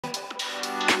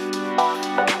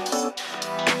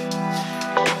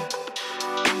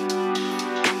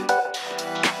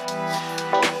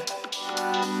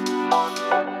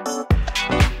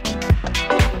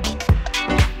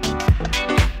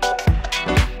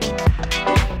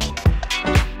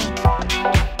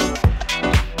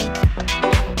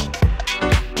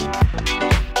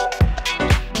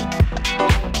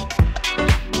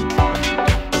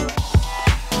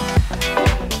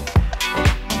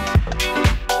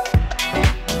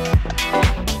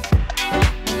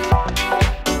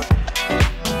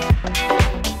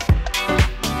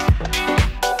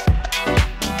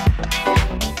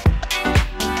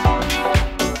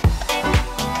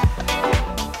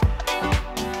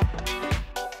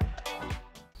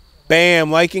Bam,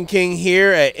 Lycan King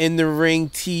here at In the Ring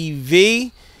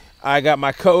TV. I got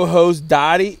my co-host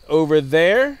Dottie over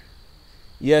there.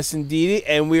 Yes, indeed.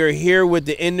 And we are here with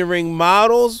the In the Ring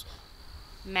models.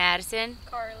 Madison,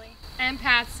 Carly, and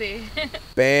Patsy.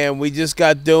 Bam, we just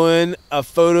got doing a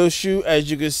photo shoot, as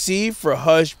you can see, for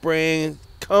Hush Brand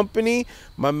Company.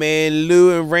 My man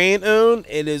Lou and Rand own.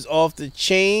 It is off the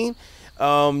chain.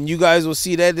 You guys will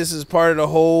see that. This is part of the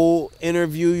whole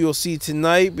interview you'll see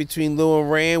tonight between Lou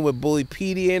and Rand with Bully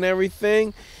PD and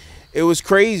everything. It was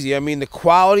crazy. I mean, the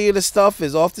quality of the stuff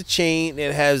is off the chain.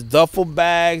 It has duffel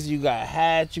bags. You got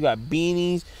hats. You got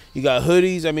beanies. You got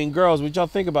hoodies. I mean, girls, what y'all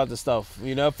think about the stuff?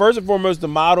 You know, first and foremost, the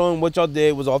model and what y'all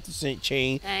did was off the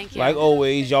chain. Thank you. Like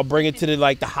always, y'all bring it to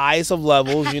the highest of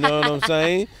levels. You know what I'm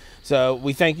saying? So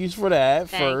we thank you for that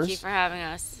first. Thank you for having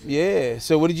us. Yeah.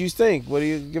 So what did you think? What do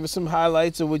you give us some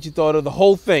highlights of what you thought of the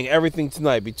whole thing, everything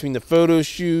tonight, between the photo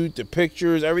shoot, the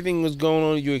pictures, everything was going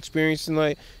on you experienced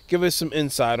tonight. Give us some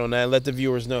insight on that. Let the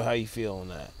viewers know how you feel on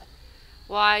that.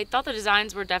 Well, I thought the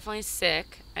designs were definitely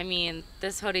sick. I mean,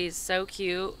 this hoodie is so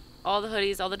cute. All the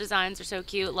hoodies, all the designs are so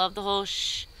cute. Love the whole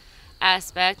shh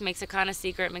aspect. Makes it kind of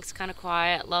secret, makes it kind of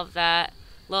quiet. Love that.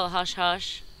 Little hush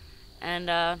hush.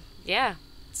 And yeah.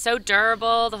 So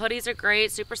durable. The hoodies are great,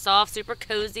 super soft, super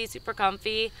cozy, super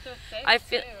comfy. So thick, I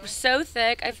feel so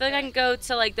thick. I feel like I can go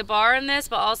to like the bar in this,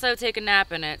 but also take a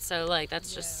nap in it. So like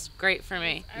that's just great for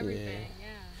me. Everything,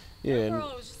 yeah. Overall,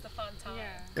 it was just a fun time.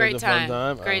 Great Was it a fun time.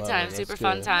 time? Great I love time. it. Super That's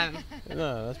fun good. time.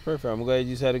 No, that's perfect. I'm glad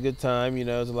you just had a good time. You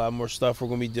know, there's a lot more stuff we're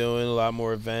going to be doing, a lot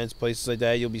more events, places like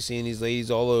that. You'll be seeing these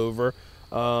ladies all over.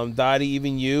 Dottie,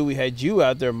 even you, we had you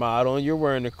out there modeling. You're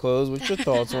wearing the clothes. What's your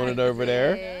thoughts on it over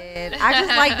there? I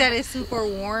just like that it's super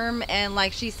warm and,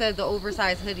 like she said, the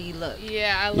oversized hoodie look.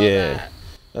 Yeah, I love that.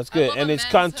 That's good. I love And a it's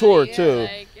men's contour hoodie, too.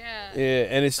 Yeah,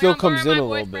 And it still I'm comes in wearing a my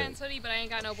little bit. boyfriend's hoodie, but I ain't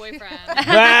got no boyfriend.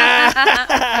 Ah!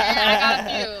 I got a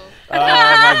few. Oh my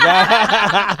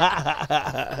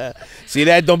God! See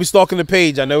that? Don't be stalking the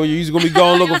page. I know you're gonna be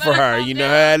going looking for her. You know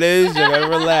how it is. You gotta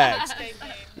relax.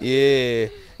 Yeah.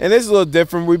 And it's a little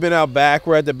different. We've been out back.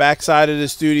 We're at the back side of the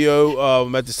studio.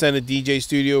 At the Center DJ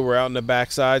studio. We're out in the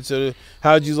back side. So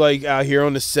how'd you like out here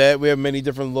on the set? We have many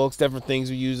different looks, different things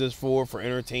we use this for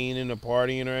entertaining or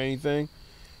partying or anything.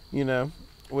 You know,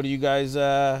 what do you guys?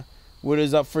 What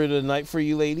is up for the night for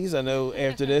you ladies? I know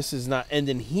after this is not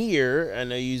ending here. I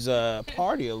know you's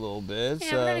party a little bit.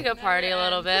 Yeah, So. we're gonna go party a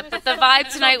little bit. But the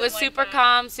vibe tonight was super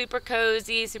calm, super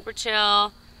cozy, super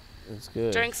chill. That's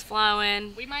good. Drinks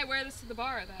flowing. We might wear this to the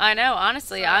bar, though. I know,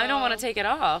 honestly, I don't want to take it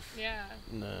off. Yeah.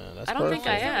 No, that's I don't think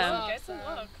I perfect. am. It's a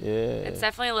look. Yeah. It's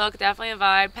definitely a look, definitely a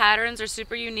vibe. Patterns are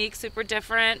super unique, super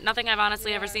different. Nothing I've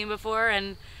honestly ever seen before.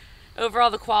 And overall,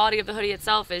 the quality of the hoodie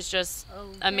itself is just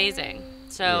amazing.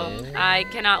 So I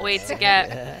cannot wait to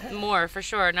get more, for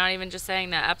sure. Not even just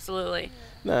saying that, absolutely.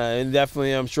 No, and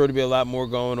definitely I'm sure to be a lot more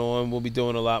going on. We'll be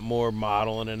doing a lot more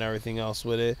modeling and everything else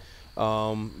with it.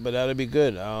 But that'll be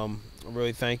good. I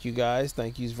really thank you guys.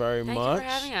 Thank you very much. Thank you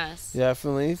for having us.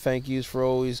 Definitely. Thank you for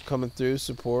always coming through,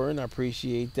 supporting. I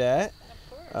appreciate that. Of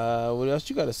course. What else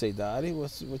you got to say, Dottie?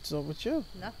 What's up with you?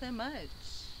 Nothing much.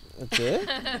 That's it?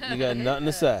 You got nothing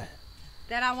to say?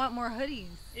 That I want more hoodies.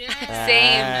 Yeah.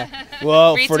 Same.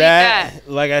 Well, Retweet for that,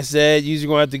 like I said, you're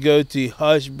going to have to go to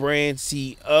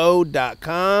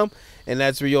hushbrandco.com, and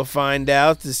that's where you'll find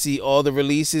out to see all the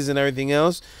releases and everything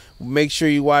else. Make sure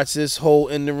you watch this whole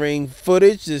In the Ring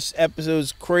footage. This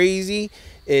episode's crazy.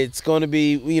 It's going to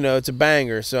be, it's a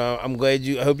banger. So I'm glad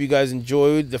I hope you guys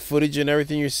enjoyed the footage and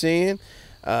everything you're seeing.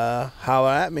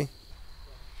 Holla at me.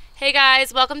 Hey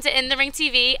guys, welcome to In the Ring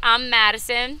TV. I'm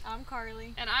Madison. I'm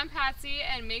Carly. And I'm Patsy.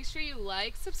 And make sure you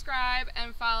like, subscribe,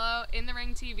 and follow In the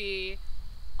Ring TV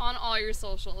on all your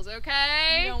socials,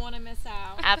 okay? You don't want to miss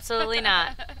out. Absolutely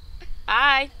not.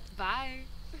 Bye. Bye.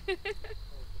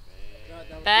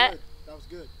 Bet. That was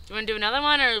good. Do you want to do another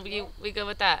one, or we go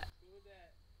with that?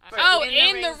 Oh,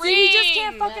 In the Ring! You just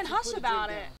can't fucking hush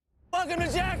about it. Welcome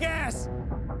to Jackass!